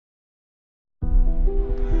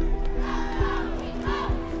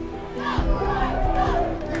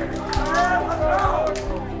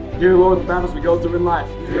Dear Lord, the battles we go through in life.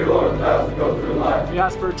 Dear Lord, the battles we go through in life. We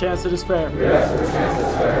ask for a chance that is fair. We ask for a chance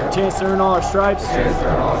that's fair. A chance to earn all our stripes. A chance to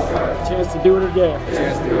earn all our stripes. A chance to do it or dare. A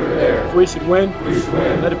chance to do it or dare. If we should win,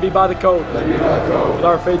 let it be by the code. Let it be by the code. With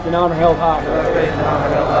our faith and honor held high. With our faith and honor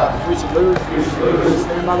held high. If we should lose, let us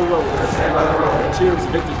stand by the road. Let us stand by the road. Cheers,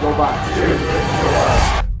 the victors go by. Cheers, the victors go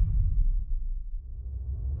by.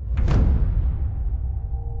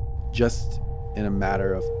 Just in a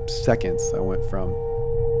matter of seconds, I went from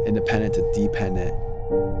independent to dependent.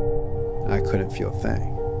 I couldn't feel a thing.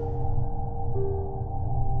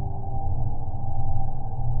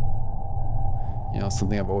 You know,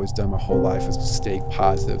 something I've always done my whole life is to stay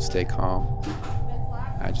positive, stay calm.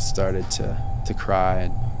 I just started to cry,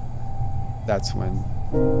 and that's when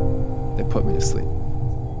they put me to sleep.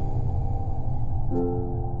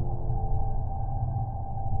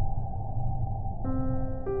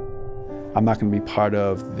 I'm not going to be part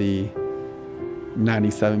of the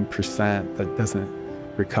 97% that doesn't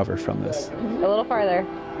recover from this. A little farther.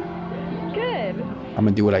 Good. I'm going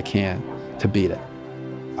to do what I can to beat it.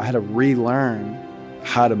 I had to relearn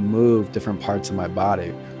how to move different parts of my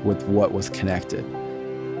body with what was connected.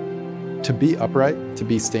 To be upright, to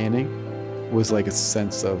be standing, was like a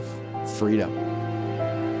sense of freedom.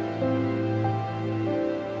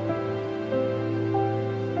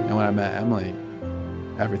 And when I met Emily,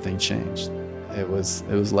 everything changed. It was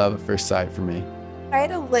love at first sight for me. I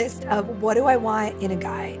had a list of what do I want in a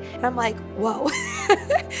guy, and I'm like, whoa,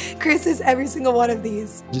 Chris is every single one of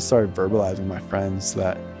these. I just started verbalizing my friends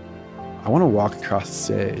that I want to walk across the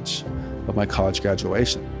stage of my college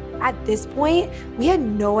graduation. At this point, we had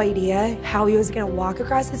no idea how he was gonna walk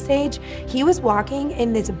across the stage. He was walking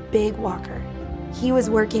in this big walker. He was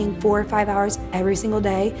working 4 or 5 hours every single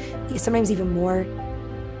day, sometimes even more.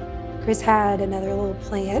 Chris had another little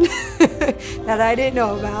plan that I didn't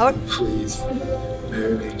know about. Please,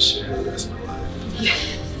 marry me and share the rest of my life.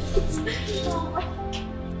 Yes.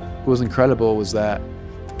 What was incredible was that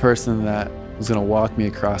the person that was going to walk me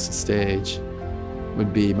across the stage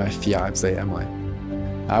would be my fiancée, Emily.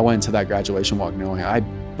 I went into that graduation walk knowing I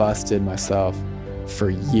busted myself for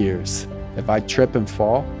years. If I trip and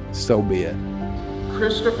fall, so be it.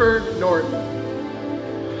 Chris Norton.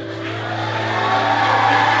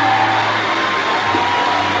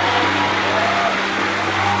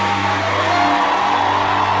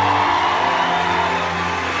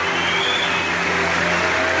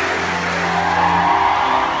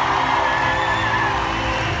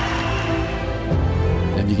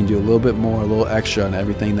 And you can do a little bit more, a little extra on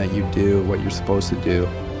everything that you do, what you're supposed to do.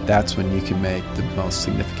 That's when you can make the most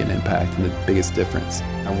significant impact and the biggest difference.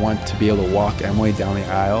 I want to be able to walk Emily down the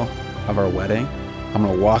aisle of our wedding. I'm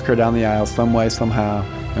gonna walk her down the aisle some way, somehow,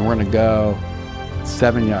 and we're gonna go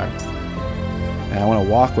 7 yards. And I wanna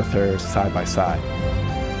walk with her side by side.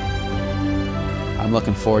 I'm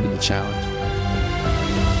looking forward to the challenge.